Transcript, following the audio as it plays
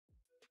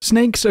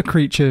Snakes are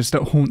creatures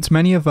that haunt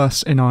many of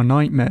us in our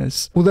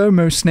nightmares. Although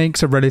most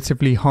snakes are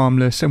relatively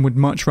harmless and would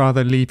much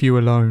rather leave you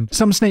alone,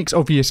 some snakes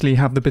obviously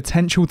have the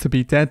potential to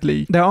be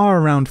deadly. There are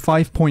around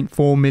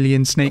 5.4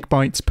 million snake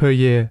bites per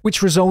year,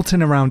 which result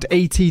in around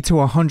 80 to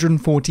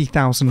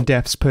 140,000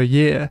 deaths per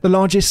year. The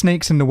largest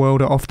snakes in the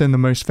world are often the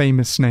most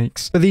famous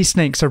snakes, but these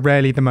snakes are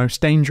rarely the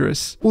most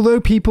dangerous.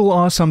 Although people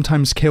are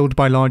sometimes killed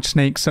by large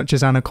snakes such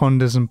as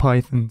anacondas and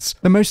pythons,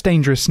 the most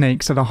dangerous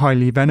snakes are the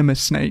highly venomous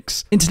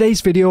snakes. In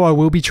today's video I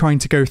will be trying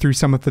to go through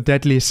some of the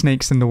deadliest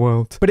snakes in the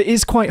world, but it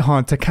is quite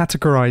hard to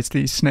categorize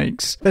these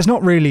snakes. There's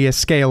not really a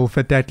scale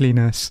for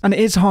deadliness, and it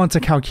is hard to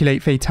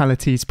calculate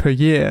fatalities per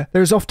year.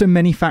 There is often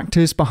many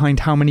factors behind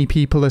how many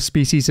people a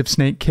species of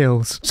snake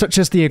kills, such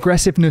as the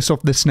aggressiveness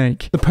of the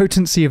snake, the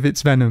potency of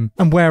its venom,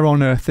 and where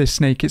on earth this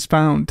snake is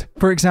found.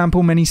 For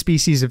example, many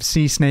species of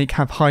sea snake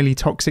have highly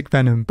toxic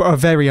venom, but are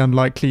very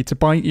unlikely to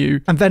bite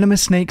you, and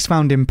venomous snakes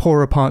found in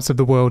poorer parts of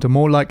the world are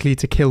more likely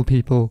to kill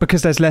people,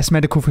 because there's less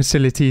medical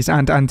facilities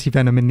and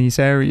anti-venom in these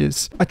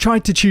areas. I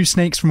tried to choose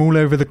snakes from all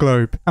over the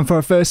globe, and for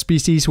our first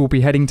species we'll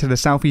be heading to the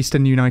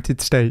southeastern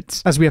United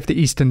States, as we have the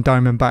eastern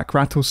Diamondback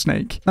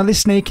rattlesnake. Now this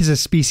snake is a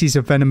species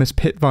of venomous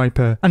pit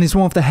viper, and is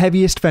one of the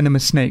heaviest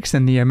venomous snakes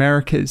in the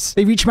Americas.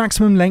 They reach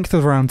maximum length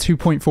of around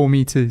 2.4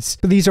 meters,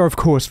 but these are of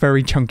course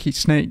very chunky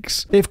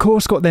snakes. They of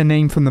course got their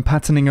name from the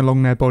patterning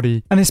along their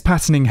body, and this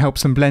patterning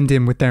helps them blend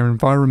in with their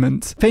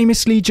environment.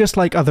 Famously, just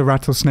like other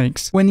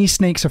rattlesnakes, when these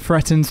snakes are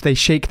threatened they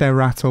shake their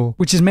rattle,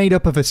 which is made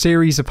up of a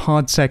series of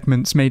hard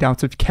segments made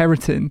out of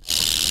keratin.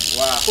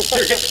 Wow.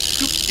 Here, get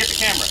the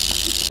camera.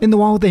 In the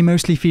wild they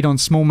mostly feed on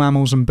small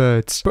mammals and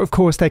birds, but of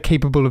course they're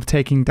capable of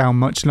taking down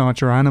much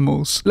larger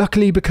animals.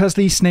 Luckily, because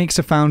these snakes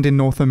are found in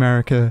North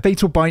America,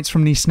 fatal bites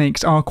from these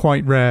snakes are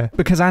quite rare,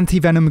 because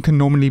anti-venom can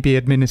normally be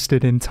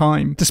administered in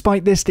time.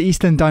 Despite this, the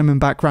eastern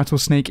Diamondback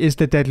rattlesnake is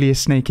the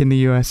deadliest snake in the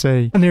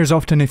USA, and there is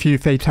often a few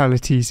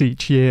fatalities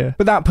each year.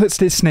 But that puts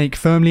this snake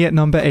firmly at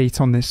number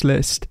 8 on this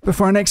list. But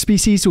for our next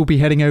species we'll be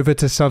heading over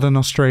to southern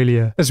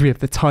Australia, as we have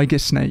the tiger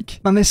snake.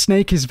 And this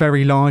snake is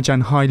very large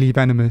and highly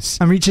venomous,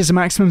 and reaches a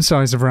maximum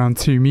size of around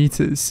 2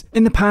 meters.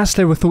 In the past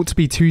there were thought to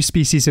be 2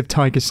 species of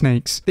tiger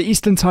snakes, the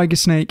eastern tiger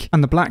snake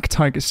and the black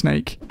tiger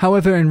snake.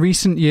 However, in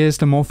recent years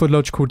the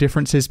morphological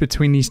differences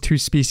between these 2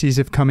 species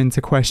have come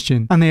into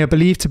question, and they are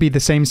believed to be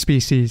the same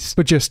species,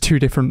 but just 2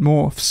 different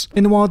morphs.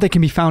 In the wild they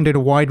can be found in a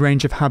wide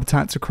range of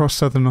habitats across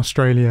southern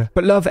Australia,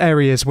 but love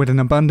areas with an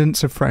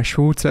abundance of fresh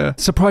water.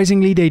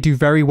 Surprisingly, they do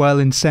very well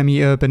in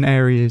semi-urban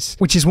areas,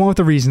 which is one of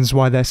the reasons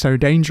why they're so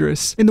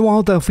dangerous. In the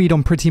wild they'll feed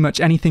on pretty much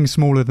anything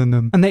smaller than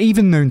them, and they're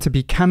even known to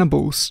be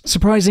cannibals.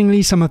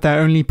 Surprisingly, some of their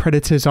only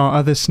predators are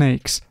other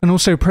snakes, and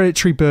also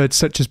predatory birds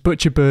such as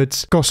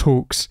butcherbirds,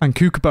 goshawks, and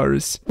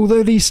kookaburras.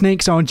 Although these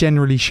snakes are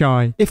generally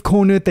shy, if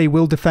cornered they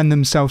will defend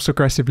themselves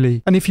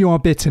aggressively, and if you are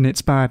bitten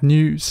it's bad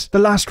news. The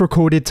last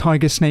recorded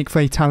tiger snake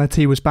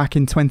fatality was back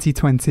in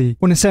 2020,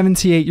 when a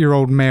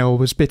 78-year-old male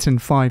was bitten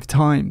 5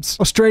 times.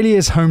 Australia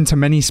is home to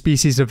many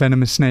species of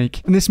venomous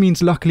snake, and this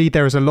means luckily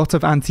there is a lot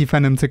of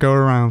anti-venom to go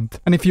around,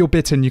 and if you're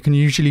bitten you can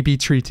usually be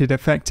treated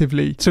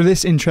effectively, so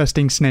this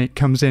interesting snake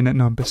comes in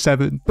at number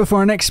 7. But for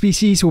our next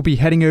species we'll be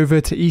heading over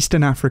to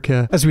eastern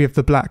Africa, as we have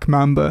the black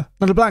mamba.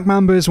 Now the black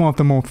mamba is one of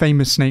the more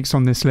famous snakes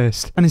on this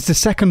list, and is the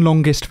second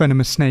longest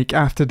venomous snake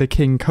after the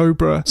king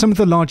cobra. Some of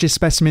the largest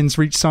specimens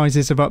reach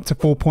sizes of up to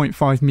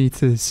 4.5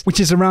 meters, which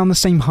is around the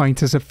same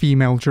height as a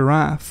female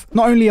giraffe.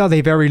 Not only are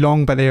they very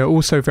long, but they are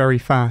also very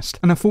fast,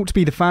 and are thought to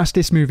be the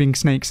fastest moving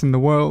snakes in the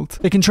world.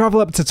 They can travel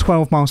up to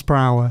 12 miles per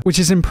hour, which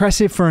is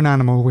impressive for an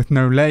animal with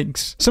no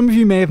legs. Some of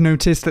you may have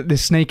noticed that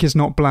this snake is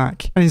not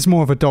black, and is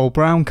more of a dull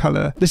brown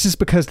colour. This is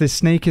because this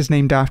snake is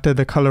named after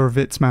the colour of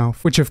its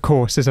mouth, which of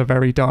course is a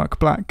very dark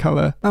black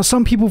colour. Now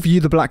some people view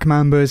the black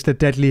mamba as the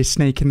deadliest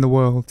snake in the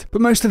world,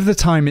 but most of the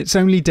time it's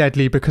only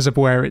deadly because of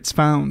where it's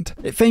found.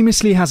 It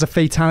famously has a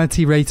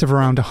fatality rate of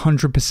around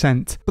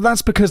 100%, but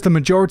that's because the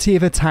majority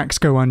of attacks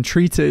go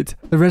untreated.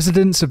 The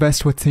residents of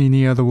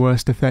Eswatini are the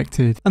worst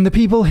affected, and the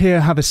people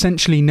here have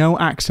essentially no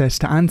access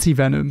to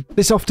anti-venom.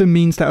 This often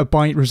means that a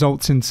bite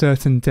results in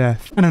certain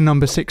death, and a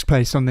number 6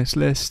 place on this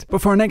list.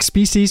 But for our next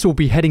species we'll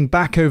be heading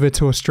back over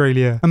to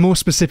Australia, and more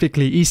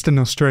specifically Eastern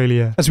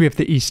Australia, as we have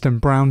the eastern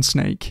brown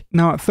snake.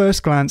 Now at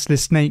first glance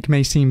this snake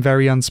may seem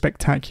very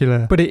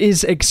unspectacular, but it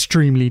is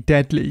extremely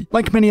deadly.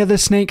 Like many other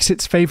snakes,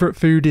 its favourite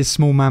food is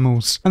small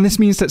mammals, and this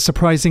means that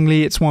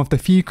surprisingly it's one of the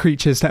few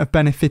creatures that have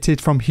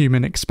benefited from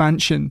human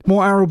expansion.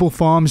 More arable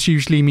farms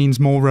usually means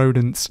more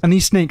rodents, and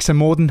these snakes are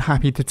more than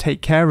happy to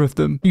take care of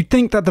them. You'd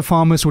think that the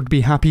farmers would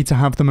be happy to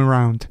have them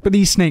around, but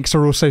these snakes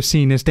are also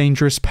seen as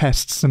dangerous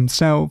pests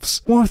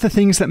themselves. One of the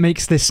things that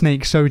makes this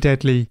snake so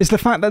deadly deadly is the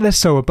fact that they're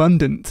so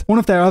abundant. One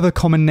of their other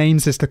common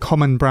names is the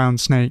common brown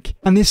snake,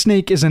 and this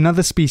snake is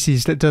another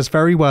species that does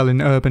very well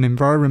in urban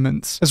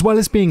environments. As well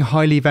as being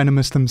highly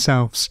venomous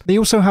themselves, they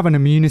also have an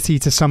immunity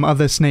to some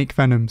other snake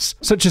venoms,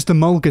 such as the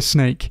mulgus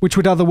snake, which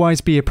would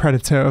otherwise be a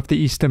predator of the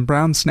eastern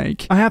brown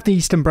snake. I have the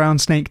eastern brown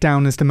snake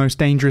down as the most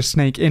dangerous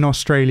snake in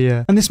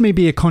Australia, and this may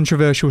be a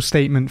controversial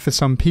statement for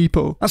some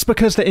people. That's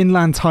because the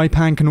inland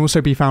taipan can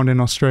also be found in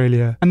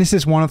Australia, and this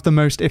is one of the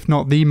most, if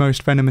not the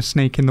most venomous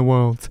snake in the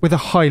world, with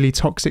a highly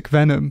toxic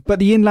venom. But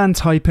the inland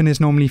taipan is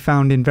normally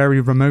found in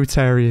very remote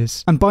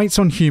areas, and bites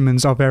on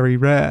humans are very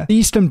rare. The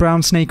eastern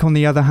brown snake, on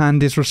the other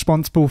hand, is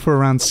responsible for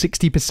around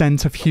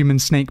 60% of human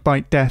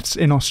snakebite deaths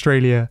in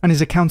Australia, and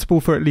is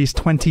accountable for at least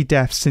 20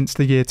 deaths since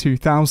the year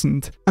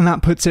 2000, and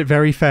that puts it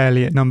very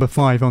fairly at number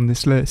 5 on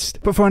this list.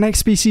 But for our next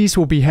species,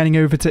 we'll be heading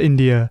over to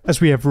India,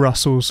 as we have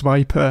Russell's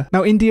viper.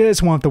 Now, India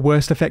is one of the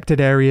worst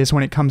affected areas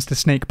when it comes to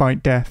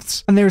snakebite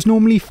deaths, and there is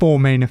normally 4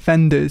 main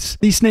offenders.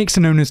 These snakes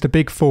are known as the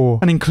Big Four,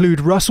 and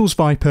include Russell's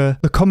viper,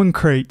 the common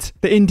crate,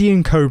 the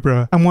Indian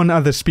cobra, and one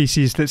other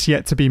species that's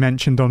yet to be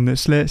mentioned on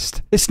this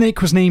list. This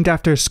snake was named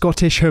after a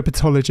Scottish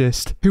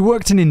herpetologist who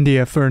worked in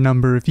India for a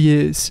number of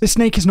years. This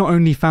snake is not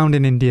only found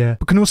in India,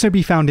 but can also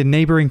be found in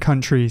neighbouring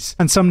countries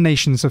and some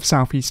nations of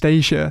Southeast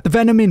Asia. The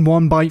venom in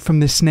one bite from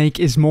this snake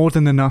is more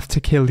than enough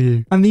to kill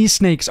you, and these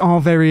snakes are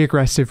very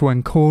aggressive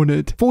when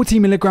cornered. 40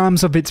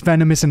 milligrams of its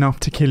venom is enough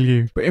to kill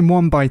you, but in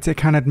one bite it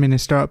can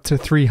administer up to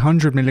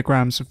 300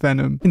 milligrams of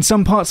venom. In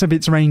some parts of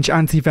its range,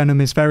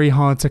 anti-venom is very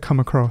hard to come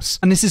across,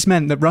 and this has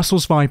meant that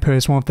Russell's viper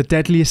is one of the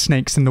deadliest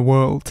snakes in the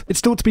world.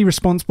 It's thought to be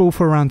responsible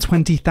for around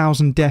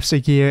 20,000 deaths a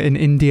year in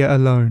India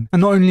alone,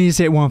 and not only is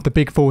it one of the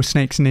Big Four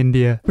snakes in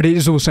India, but it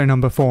is also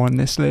number 4 on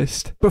this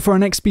list. But for our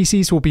next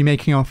species, we'll be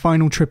making our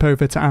final trip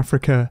over to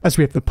Africa, as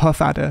we have the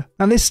puff adder.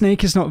 Now, this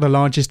snake is not the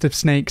largest of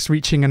snakes,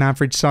 reaching an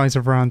average size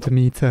of around a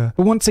meter,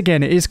 but once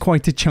again it is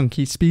quite a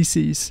chunky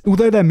species.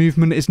 Although their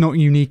movement is not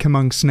unique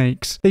among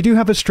snakes, they do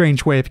have a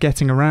strange way of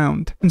getting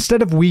around.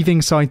 Instead of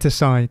weaving side to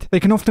side, they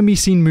can often be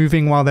seen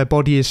moving while their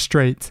body is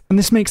straight, and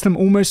this makes them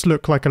almost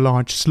look like a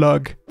large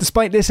slug.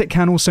 Despite this, it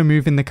can also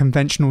move in the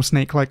conventional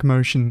snake-like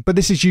motion, but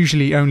this is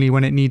usually only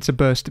when it needs a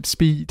burst of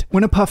speed.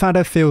 When a puff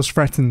adder feels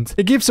threatened,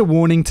 it gives a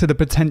warning to the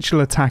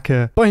potential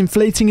attacker by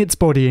inflating its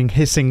body and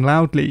hissing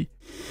loudly.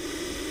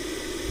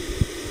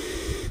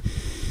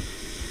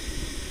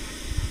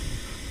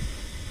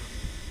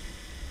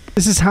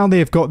 This is how they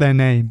have got their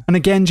name, and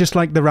again, just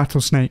like the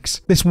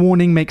rattlesnakes, this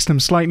warning makes them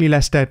slightly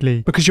less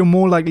deadly because you're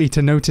more likely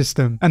to notice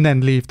them and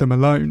then leave them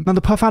alone. Now,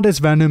 the puff adder's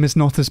venom is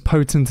not as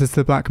potent as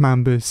the black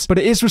mambas, but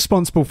it is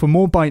responsible for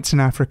more bites in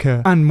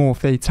Africa and more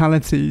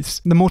fatalities.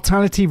 The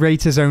mortality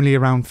rate is only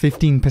around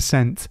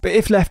 15%, but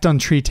if left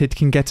untreated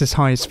can get as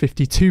high as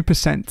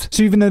 52%.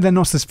 So even though they're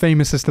not as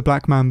famous as the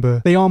black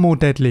mamba, they are more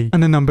deadly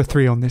and are number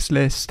 3 on this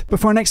list.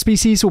 But for our next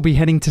species, we'll be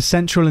heading to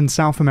Central and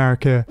South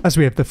America, as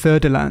we have the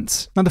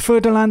Fer-De-Lance. Now, the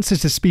Fer-De-Lance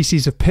is a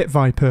species of pit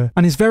viper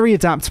and is very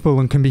adaptable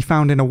and can be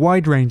found in a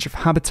wide range of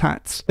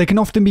habitats. They can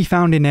often be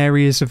found in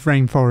areas of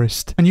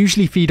rainforest and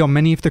usually feed on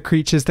many of the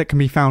creatures that can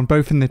be found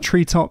both in the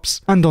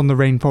treetops and on the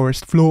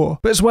rainforest floor,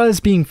 but as well as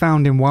being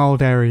found in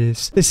wild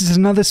areas. This is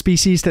another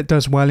species that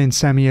does well in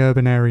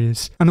semi-urban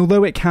areas, and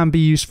although it can be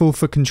useful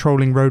for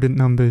controlling rodent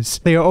numbers,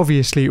 they are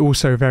obviously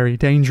also very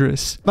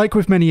dangerous. Like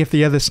with many of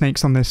the other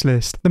snakes on this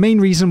list, the main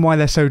reason why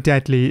they're so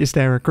deadly is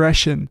their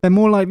aggression. They're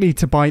more likely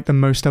to bite than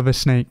most other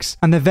snakes,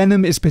 and their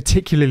venom is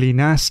particularly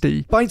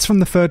nasty. Bites from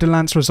the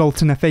Fer-De-Lance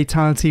result in a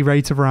fatality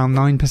rate of around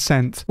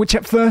 9%, which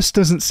at first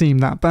doesn't seem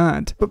that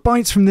bad. But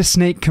bites from this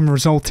snake can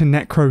result in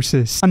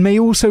necrosis, and may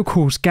also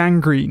cause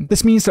gangrene.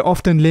 This means that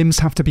often limbs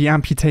have to be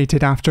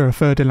amputated after a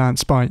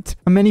Fer-De-Lance bite,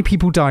 and many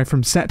people die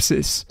from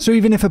sepsis. So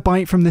even if a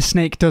bite from this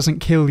snake doesn't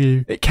kill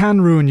you, it can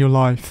ruin your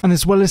life. And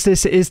as well as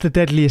this, it is the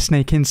deadliest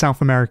snake in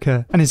South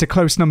America, and is a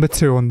close number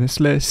 2 on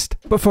this list.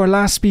 But for our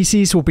last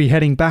species, we'll be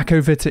heading back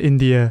over to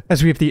India,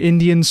 as we have the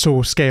Indian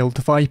saw-scaled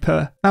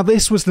viper. Now,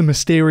 this was the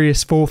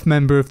mysterious 4th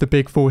member of the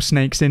Big Four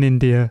snakes in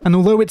India, and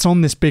although it's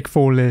on this Big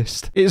Four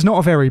list, it is not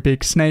a very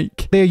big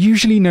snake. They are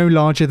usually no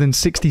larger than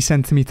 60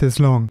 centimeters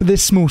long, but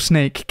this small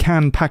snake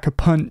can pack a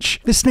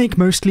punch. This snake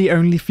mostly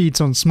only feeds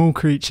on small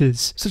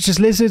creatures, such as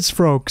lizards,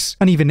 frogs,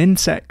 and even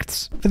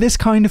insects. For this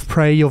kind of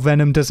prey, your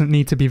venom doesn't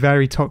need to be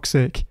very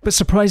toxic, but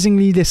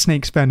surprisingly, this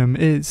snake's venom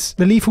is.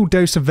 The lethal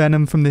dose of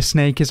venom from this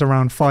snake is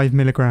around 5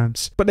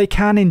 milligrams, but they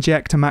can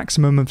inject a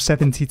maximum of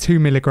 72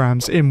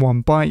 milligrams in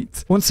one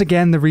bite. Once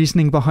again, the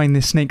reasoning behind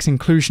this snake's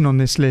inclusion on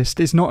this list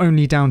is not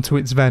only down to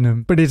its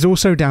venom, but is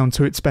also down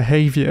to its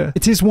behaviour.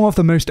 It is one of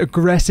the most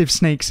aggressive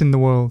snakes in the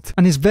world,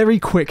 and is very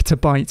quick to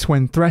bite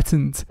when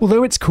threatened.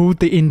 Although it's called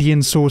the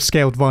Indian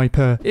saw-scaled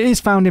viper, it is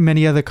found in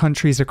many other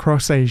countries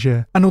across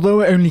Asia, and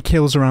although it only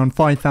kills around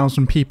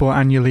 5,000 people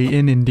annually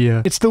in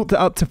India, it's thought that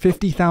up to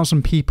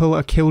 50,000 people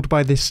are killed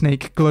by this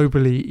snake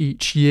globally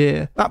each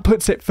year. That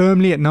puts it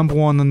firmly at number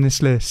 1 on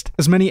this list,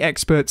 as many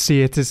experts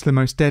see it as the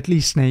most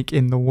deadly snake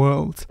in the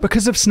world.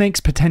 Because of snake snakes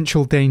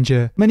potential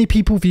danger. Many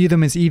people view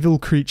them as evil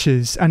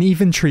creatures and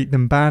even treat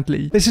them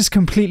badly. This is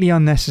completely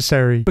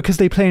unnecessary because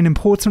they play an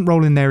important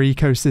role in their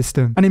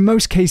ecosystem, and in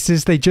most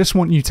cases they just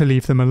want you to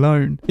leave them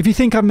alone. If you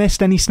think I've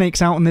missed any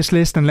snakes out on this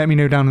list, then let me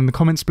know down in the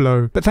comments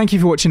below. But thank you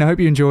for watching, I hope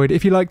you enjoyed.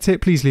 If you liked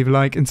it, please leave a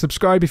like and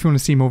subscribe if you want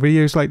to see more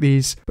videos like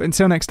these. But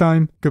until next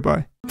time,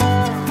 goodbye.